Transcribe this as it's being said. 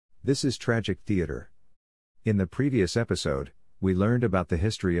This is Tragic Theater. In the previous episode, we learned about the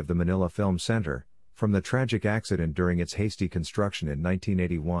history of the Manila Film Center, from the tragic accident during its hasty construction in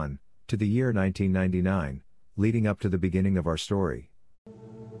 1981, to the year 1999, leading up to the beginning of our story.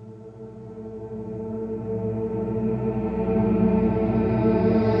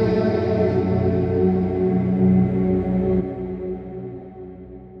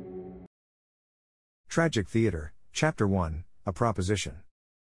 Tragic Theater, Chapter 1, A Proposition.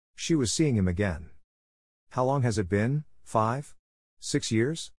 She was seeing him again. How long has it been? 5? 6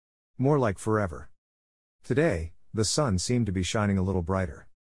 years? More like forever. Today, the sun seemed to be shining a little brighter.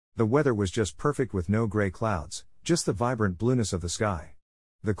 The weather was just perfect with no gray clouds, just the vibrant blueness of the sky.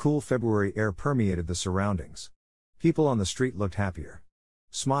 The cool February air permeated the surroundings. People on the street looked happier.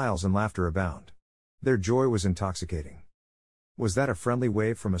 Smiles and laughter abound. Their joy was intoxicating. Was that a friendly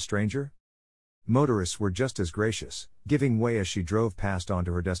wave from a stranger? Motorists were just as gracious, giving way as she drove past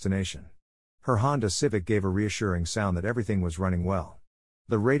onto her destination. Her Honda Civic gave a reassuring sound that everything was running well.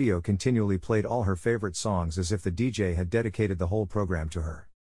 The radio continually played all her favorite songs as if the DJ had dedicated the whole program to her.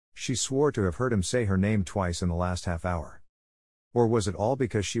 She swore to have heard him say her name twice in the last half hour. Or was it all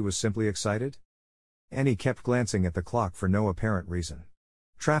because she was simply excited? Annie kept glancing at the clock for no apparent reason.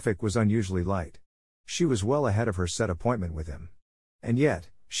 Traffic was unusually light. She was well ahead of her set appointment with him. And yet,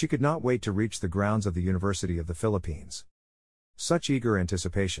 she could not wait to reach the grounds of the University of the Philippines. Such eager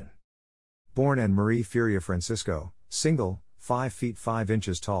anticipation. Born Anne-Marie Feria Francisco, single, 5 feet 5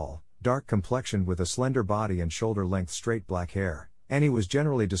 inches tall, dark complexioned with a slender body and shoulder-length straight black hair, Annie was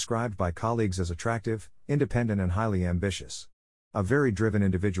generally described by colleagues as attractive, independent and highly ambitious. A very driven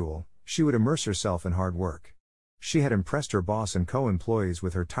individual, she would immerse herself in hard work. She had impressed her boss and co-employees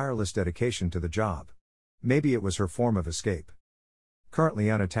with her tireless dedication to the job. Maybe it was her form of escape.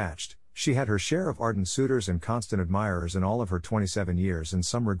 Currently unattached, she had her share of ardent suitors and constant admirers in all of her 27 years and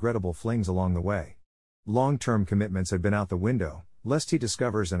some regrettable flings along the way. Long-term commitments had been out the window, lest he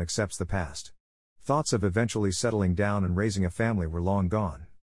discovers and accepts the past. Thoughts of eventually settling down and raising a family were long gone.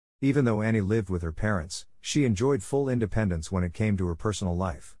 Even though Annie lived with her parents, she enjoyed full independence when it came to her personal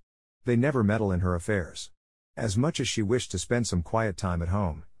life. They never meddle in her affairs. As much as she wished to spend some quiet time at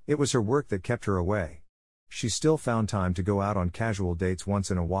home, it was her work that kept her away. She still found time to go out on casual dates once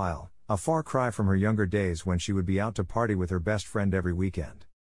in a while, a far cry from her younger days when she would be out to party with her best friend every weekend.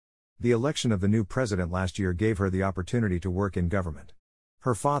 The election of the new president last year gave her the opportunity to work in government.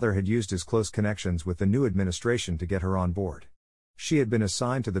 Her father had used his close connections with the new administration to get her on board. She had been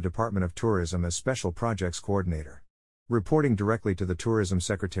assigned to the Department of Tourism as Special Projects Coordinator. Reporting directly to the Tourism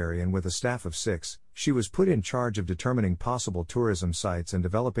Secretary and with a staff of 6, she was put in charge of determining possible tourism sites and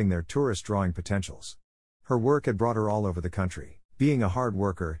developing their tourist drawing potentials. Her work had brought her all over the country. Being a hard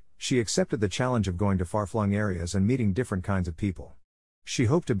worker, she accepted the challenge of going to far-flung areas and meeting different kinds of people. She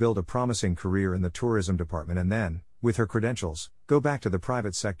hoped to build a promising career in the tourism department and then, with her credentials, go back to the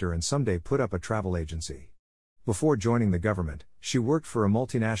private sector and someday put up a travel agency. Before joining the government, she worked for a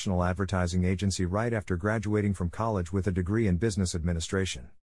multinational advertising agency right after graduating from college with a degree in business administration.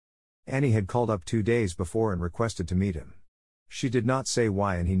 Annie had called up 2 days before and requested to meet him. She did not say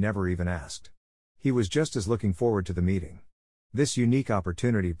why and he never even asked. He was just as looking forward to the meeting. This unique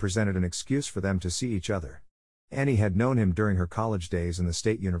opportunity presented an excuse for them to see each other. Annie had known him during her college days in the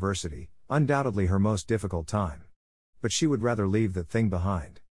state university, undoubtedly her most difficult time. But she would rather leave that thing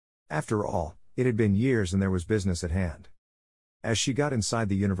behind. After all, it had been years and there was business at hand. As she got inside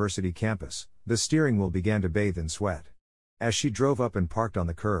the university campus, the steering wheel began to bathe in sweat. As she drove up and parked on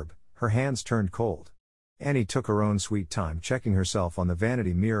the curb, her hands turned cold. Annie took her own sweet time checking herself on the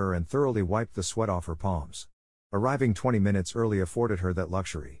vanity mirror and thoroughly wiped the sweat off her palms. Arriving 20 minutes early afforded her that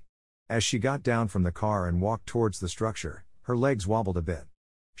luxury. As she got down from the car and walked towards the structure, her legs wobbled a bit.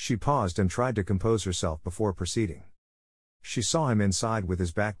 She paused and tried to compose herself before proceeding. She saw him inside with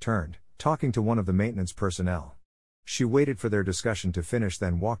his back turned, talking to one of the maintenance personnel. She waited for their discussion to finish,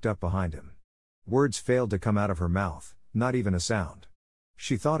 then walked up behind him. Words failed to come out of her mouth, not even a sound.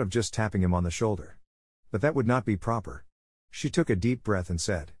 She thought of just tapping him on the shoulder. But that would not be proper. She took a deep breath and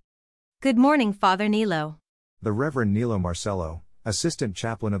said, "Good morning, Father Nilo." The Reverend Nilo Marcelo, assistant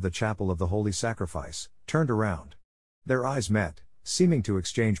chaplain of the Chapel of the Holy Sacrifice, turned around. Their eyes met, seeming to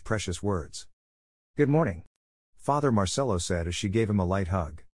exchange precious words. "Good morning," Father Marcelo said as she gave him a light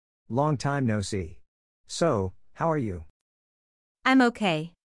hug. "Long time no see. So, how are you?" I'm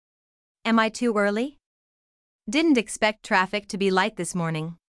okay. Am I too early? Didn't expect traffic to be light this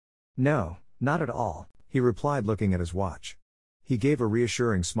morning. "No, not at all," he replied looking at his watch. He gave a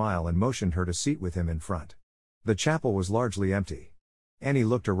reassuring smile and motioned her to seat with him in front. The chapel was largely empty. Annie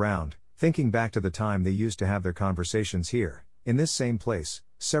looked around, thinking back to the time they used to have their conversations here, in this same place,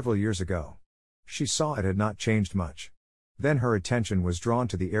 several years ago. She saw it had not changed much. Then her attention was drawn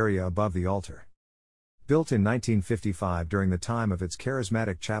to the area above the altar. Built in 1955 during the time of its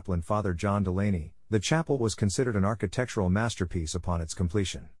charismatic chaplain Father John Delaney, the chapel was considered an architectural masterpiece upon its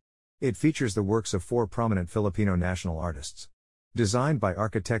completion. It features the works of 4 prominent Filipino national artists. Designed by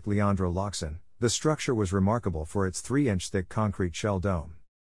architect Leandro Locsin, the structure was remarkable for its 3-inch thick concrete shell dome.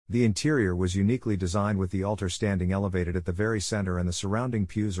 The interior was uniquely designed with the altar standing elevated at the very center and the surrounding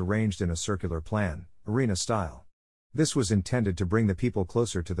pews arranged in a circular plan, arena style. This was intended to bring the people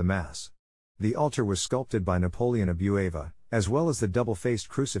closer to the Mass. The altar was sculpted by Napoleon Abueva, as well as the double-faced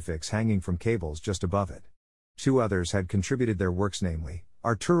crucifix hanging from cables just above it. 2 others had contributed their works, namely,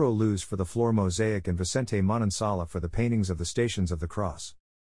 Arturo Luz for the floor mosaic and Vicente Manansala for the paintings of the Stations of the Cross.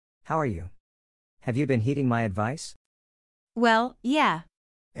 How are you? Have you been heeding my advice? Well, yeah.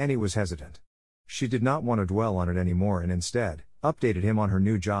 Annie was hesitant. She did not want to dwell on it anymore and instead, updated him on her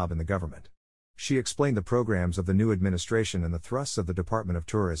new job in the government. She explained the programs of the new administration and the thrusts of the Department of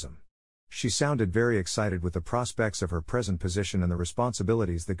Tourism. She sounded very excited with the prospects of her present position and the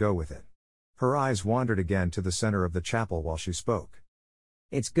responsibilities that go with it. Her eyes wandered again to the center of the chapel while she spoke.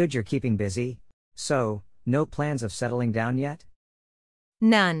 It's good you're keeping busy. So, no plans of settling down yet?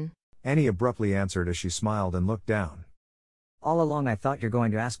 None. Annie abruptly answered as she smiled and looked down. All along I thought you're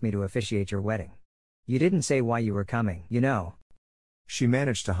going to ask me to officiate your wedding. You didn't say why you were coming, you know. She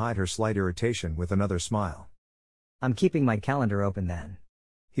managed to hide her slight irritation with another smile. I'm keeping my calendar open then.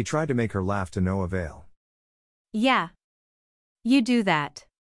 He tried to make her laugh to no avail. Yeah. You do that.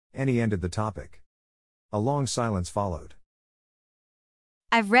 Annie ended the topic. A long silence followed.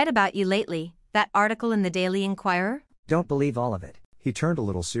 I've read about you lately, that article in the Daily Inquirer. Don't believe all of it. He turned a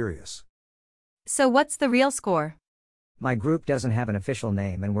little serious. So what's the real score? My group doesn't have an official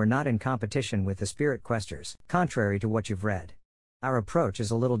name and we're not in competition with the Spirit Questers, contrary to what you've read. Our approach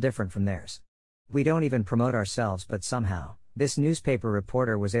is a little different from theirs. We don't even promote ourselves, but somehow, this newspaper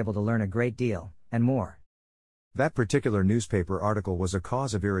reporter was able to learn a great deal, and more. That particular newspaper article was a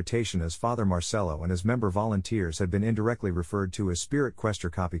cause of irritation as Father Marcelo and his member volunteers had been indirectly referred to as Spirit Quester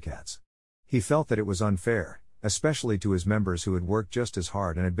copycats. He felt that it was unfair, especially to his members who had worked just as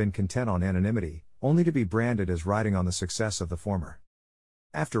hard and had been content on anonymity, only to be branded as riding on the success of the former.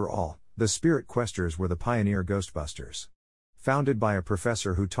 After all, the Spirit Questers were the pioneer Ghostbusters. Founded by a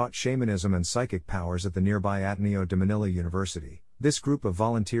professor who taught shamanism and psychic powers at the nearby Ateneo de Manila University, this group of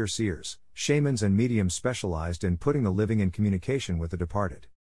volunteer seers, shamans and mediums specialized in putting the living in communication with the departed.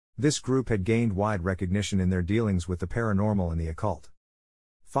 This group had gained wide recognition in their dealings with the paranormal and the occult.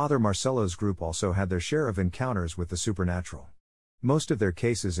 Father Marcelo's group also had their share of encounters with the supernatural. Most of their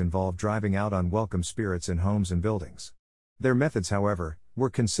cases involved driving out unwelcome spirits in homes and buildings. Their methods, however, were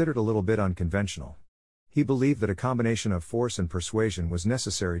considered a little bit unconventional. He believed that a combination of force and persuasion was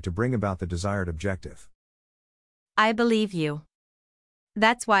necessary to bring about the desired objective. I believe you.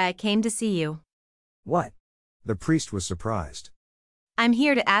 That's why I came to see you. What? The priest was surprised. I'm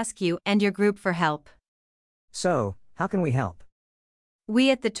here to ask you and your group for help. So, how can we help? We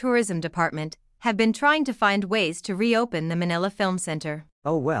at the tourism department have been trying to find ways to reopen the Manila Film Center.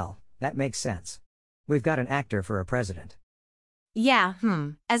 Oh well, that makes sense. We've got an actor for a president. Yeah,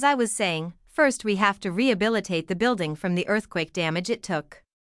 as I was saying, first we have to rehabilitate the building from the earthquake damage it took.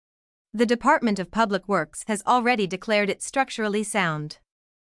 The Department of Public Works has already declared it structurally sound.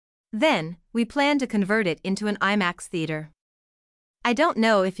 Then, we plan to convert it into an IMAX theater. I don't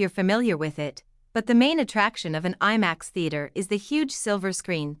know if you're familiar with it, but the main attraction of an IMAX theater is the huge silver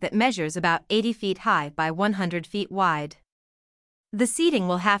screen that measures about 80 feet high by 100 feet wide. The seating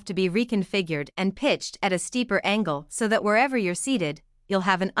will have to be reconfigured and pitched at a steeper angle so that wherever you're seated, you'll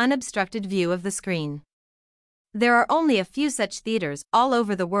have an unobstructed view of the screen. There are only a few such theaters all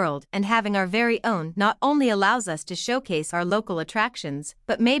over the world, and having our very own not only allows us to showcase our local attractions,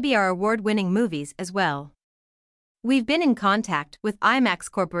 but maybe our award-winning movies as well. We've been in contact with IMAX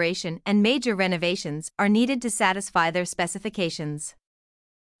Corporation and major renovations are needed to satisfy their specifications.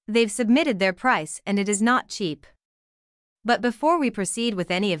 They've submitted their price and it is not cheap. But before we proceed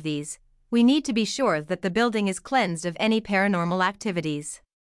with any of these, we need to be sure that the building is cleansed of any paranormal activities.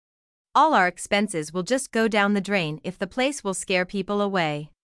 All our expenses will just go down the drain if the place will scare people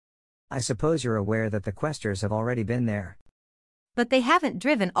away. I suppose you're aware that the Questers have already been there. But they haven't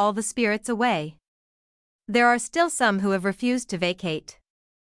driven all the spirits away. There are still some who have refused to vacate.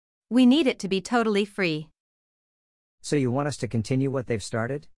 We need it to be totally free. So you want us to continue what they've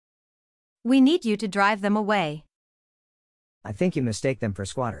started? We need you to drive them away. I think you mistake them for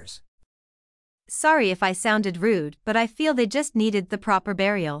squatters. Sorry if I sounded rude, but I feel they just needed the proper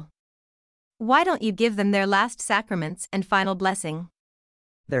burial. Why don't you give them their last sacraments and final blessing?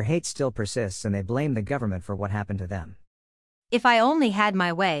 Their hate still persists and they blame the government for what happened to them. If I only had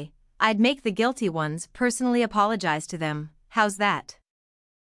my way, I'd make the guilty ones personally apologize to them. How's that?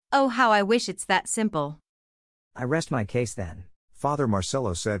 Oh, how I wish it's that simple. I rest my case then. Father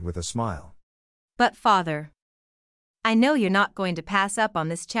Marcelo said with a smile. But Father, I know you're not going to pass up on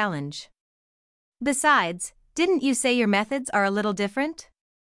this challenge. Besides, didn't you say your methods are a little different?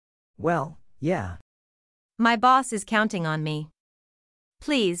 Well, yeah. My boss is counting on me.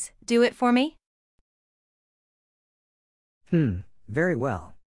 Please, do it for me? Very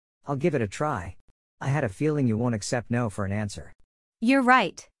well. I'll give it a try. I had a feeling you won't accept no for an answer. You're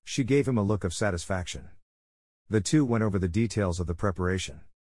right. She gave him a look of satisfaction. The two went over the details of the preparation.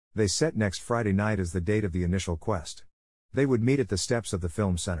 They set next Friday night as the date of the initial quest. They would meet at the steps of the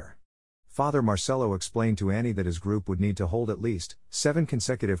film center. Father Marcelo explained to Annie that his group would need to hold at least 7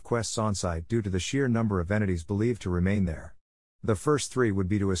 consecutive quests on-site due to the sheer number of entities believed to remain there. The first 3 would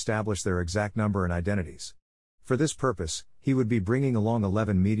be to establish their exact number and identities. For this purpose, he would be bringing along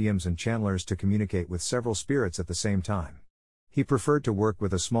 11 mediums and channelers to communicate with several spirits at the same time. He preferred to work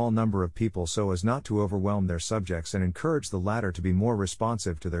with a small number of people so as not to overwhelm their subjects and encourage the latter to be more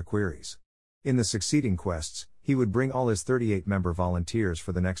responsive to their queries. In the succeeding quests, he would bring all his 38-member volunteers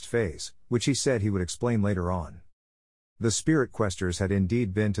for the next phase, which he said he would explain later on. The spirit questers had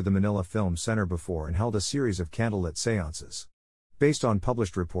indeed been to the Manila Film Center before and held a series of candlelit seances. Based on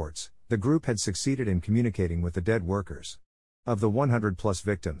published reports, the group had succeeded in communicating with the dead workers. Of the 100-plus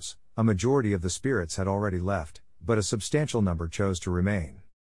victims, a majority of the spirits had already left, but a substantial number chose to remain.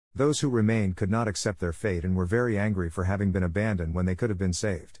 Those who remained could not accept their fate and were very angry for having been abandoned when they could have been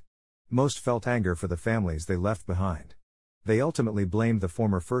saved. Most felt anger for the families they left behind. They ultimately blamed the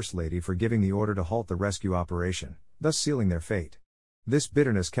former First Lady for giving the order to halt the rescue operation, thus sealing their fate. This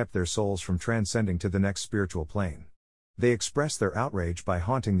bitterness kept their souls from transcending to the next spiritual plane. They expressed their outrage by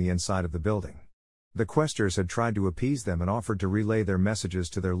haunting the inside of the building. The questers had tried to appease them and offered to relay their messages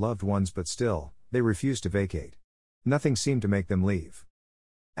to their loved ones, but still, they refused to vacate. Nothing seemed to make them leave.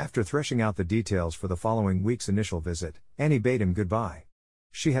 After threshing out the details for the following week's initial visit, Annie bade him goodbye.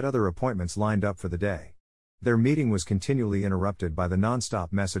 She had other appointments lined up for the day. Their meeting was continually interrupted by the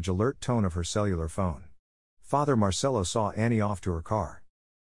non-stop message alert tone of her cellular phone. Father Marcelo saw Annie off to her car.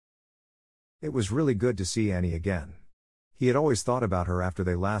 It was really good to see Annie again. He had always thought about her after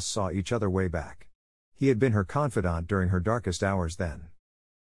they last saw each other way back. He had been her confidant during her darkest hours then.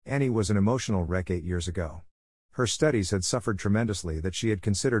 Annie was an emotional wreck 8 years ago. Her studies had suffered tremendously that she had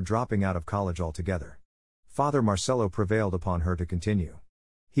considered dropping out of college altogether. Father Marcelo prevailed upon her to continue.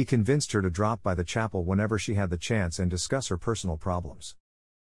 He convinced her to drop by the chapel whenever she had the chance and discuss her personal problems.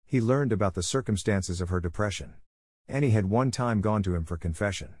 He learned about the circumstances of her depression. Annie had one time gone to him for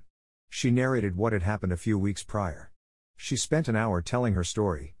confession. She narrated what had happened a few weeks prior. She spent an hour telling her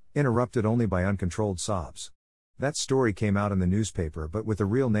story, interrupted only by uncontrolled sobs. That story came out in the newspaper but with the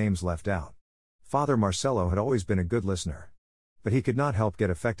real names left out. Father Marcelo had always been a good listener. But he could not help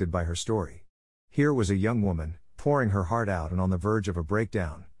get affected by her story. Here was a young woman, pouring her heart out and on the verge of a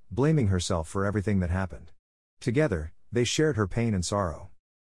breakdown, blaming herself for everything that happened. Together, they shared her pain and sorrow.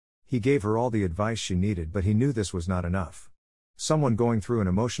 He gave her all the advice she needed, but he knew this was not enough. Someone going through an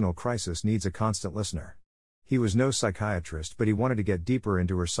emotional crisis needs a constant listener. He was no psychiatrist, but he wanted to get deeper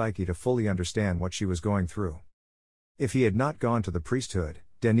into her psyche to fully understand what she was going through. If he had not gone to the priesthood,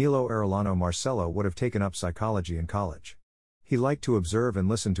 Danilo Marcelo would have taken up psychology in college. He liked to observe and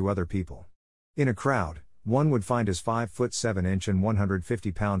listen to other people. In a crowd, one would find his 5'7" and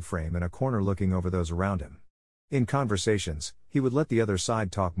 150-pound frame in a corner looking over those around him. In conversations, he would let the other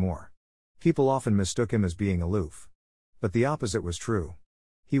side talk more. People often mistook him as being aloof. But the opposite was true.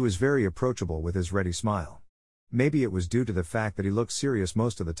 He was very approachable with his ready smile. Maybe it was due to the fact that he looked serious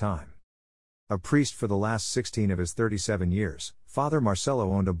most of the time. A priest for the last 16 of his 37 years, Father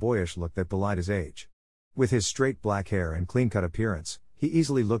Marcelo owned a boyish look that belied his age. With his straight black hair and clean-cut appearance, he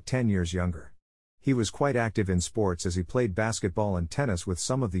easily looked 10 years younger. He was quite active in sports as he played basketball and tennis with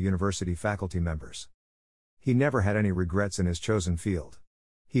some of the university faculty members. He never had any regrets in his chosen field.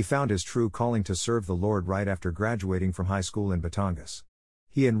 He found his true calling to serve the Lord right after graduating from high school in Batangas.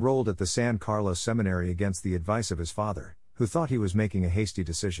 He enrolled at the San Carlos Seminary against the advice of his father, who thought he was making a hasty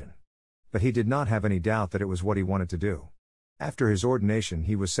decision. But he did not have any doubt that it was what he wanted to do. After his ordination,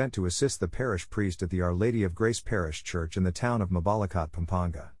 he was sent to assist the parish priest at the Our Lady of Grace Parish Church in the town of Mabalacat,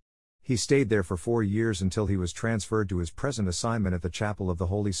 Pampanga. He stayed there for 4 years until he was transferred to his present assignment at the Chapel of the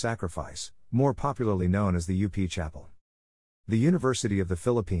Holy Sacrifice, more popularly known as the UP Chapel. The University of the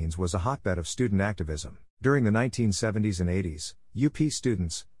Philippines was a hotbed of student activism. During the 1970s and 80s, UP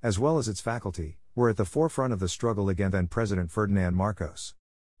students, as well as its faculty, were at the forefront of the struggle against then President Ferdinand Marcos.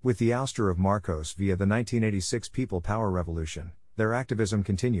 With the ouster of Marcos via the 1986 People Power Revolution, their activism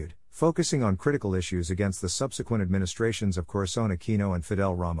continued, focusing on critical issues against the subsequent administrations of Corazon Aquino and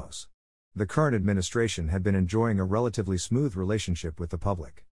Fidel Ramos. The current administration had been enjoying a relatively smooth relationship with the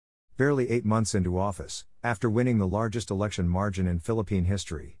public. Barely 8 months into office, after winning the largest election margin in Philippine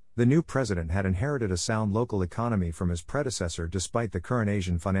history, the new president had inherited a sound local economy from his predecessor despite the current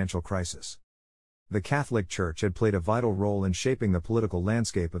Asian financial crisis. The Catholic Church had played a vital role in shaping the political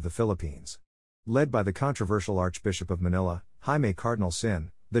landscape of the Philippines. Led by the controversial Archbishop of Manila, Jaime Cardinal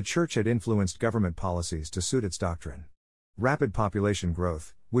Sin, the Church had influenced government policies to suit its doctrine. Rapid population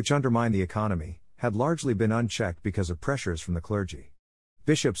growth, which undermined the economy, had largely been unchecked because of pressures from the clergy.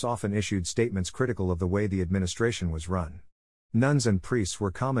 Bishops often issued statements critical of the way the administration was run. Nuns and priests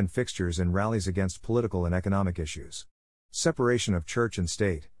were common fixtures in rallies against political and economic issues. Separation of church and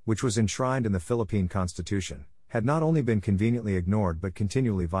state, which was enshrined in the Philippine Constitution, had not only been conveniently ignored but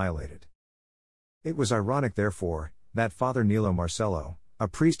continually violated. It was ironic, therefore, that Father Nilo Marcelo, a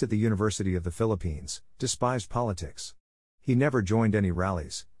priest at the University of the Philippines, despised politics. He never joined any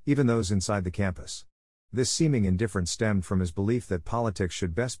rallies, even those inside the campus. This seeming indifference stemmed from his belief that politics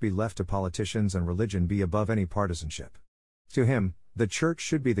should best be left to politicians and religion be above any partisanship. To him, the church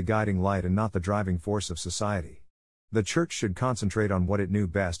should be the guiding light and not the driving force of society. The church should concentrate on what it knew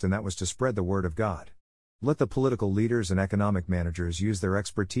best, and that was to spread the word of God. Let the political leaders and economic managers use their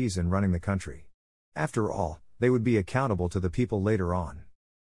expertise in running the country. After all, they would be accountable to the people later on.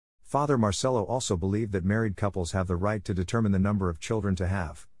 Father Marcelo also believed that married couples have the right to determine the number of children to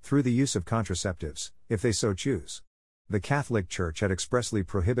have, through the use of contraceptives, if they so choose. The Catholic Church had expressly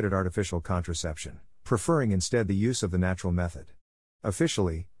prohibited artificial contraception, preferring instead the use of the natural method.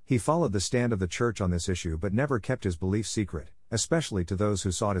 Officially, he followed the stand of the Church on this issue but never kept his belief secret, especially to those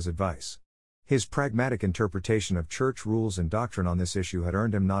who sought his advice. His pragmatic interpretation of Church rules and doctrine on this issue had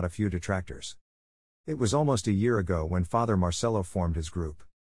earned him not a few detractors. It was almost a year ago when Father Marcelo formed his group.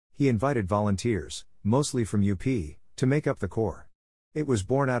 He invited volunteers, mostly from UP, to make up the core. It was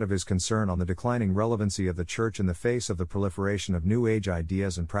born out of his concern on the declining relevancy of the Church in the face of the proliferation of New Age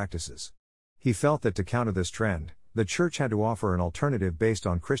ideas and practices. He felt that to counter this trend, the Church had to offer an alternative based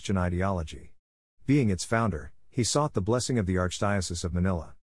on Christian ideology. Being its founder, he sought the blessing of the Archdiocese of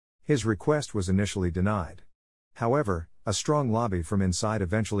Manila. His request was initially denied. However, a strong lobby from inside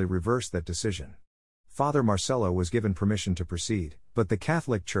eventually reversed that decision. Father Marcelo was given permission to proceed, but the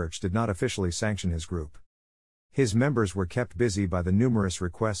Catholic Church did not officially sanction his group. His members were kept busy by the numerous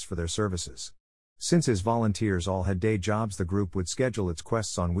requests for their services. Since his volunteers all had day jobs, the group would schedule its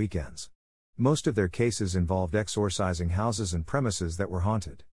quests on weekends. Most of their cases involved exorcising houses and premises that were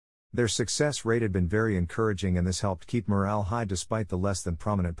haunted. Their success rate had been very encouraging, and this helped keep morale high despite the less than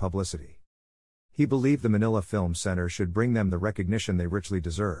prominent publicity. He believed the Manila Film Center should bring them the recognition they richly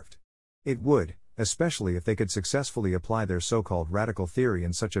deserved. It would, especially if they could successfully apply their so-called radical theory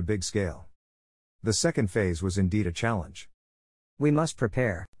in such a big scale. The second phase was indeed a challenge. We must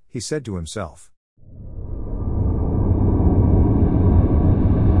prepare, he said to himself.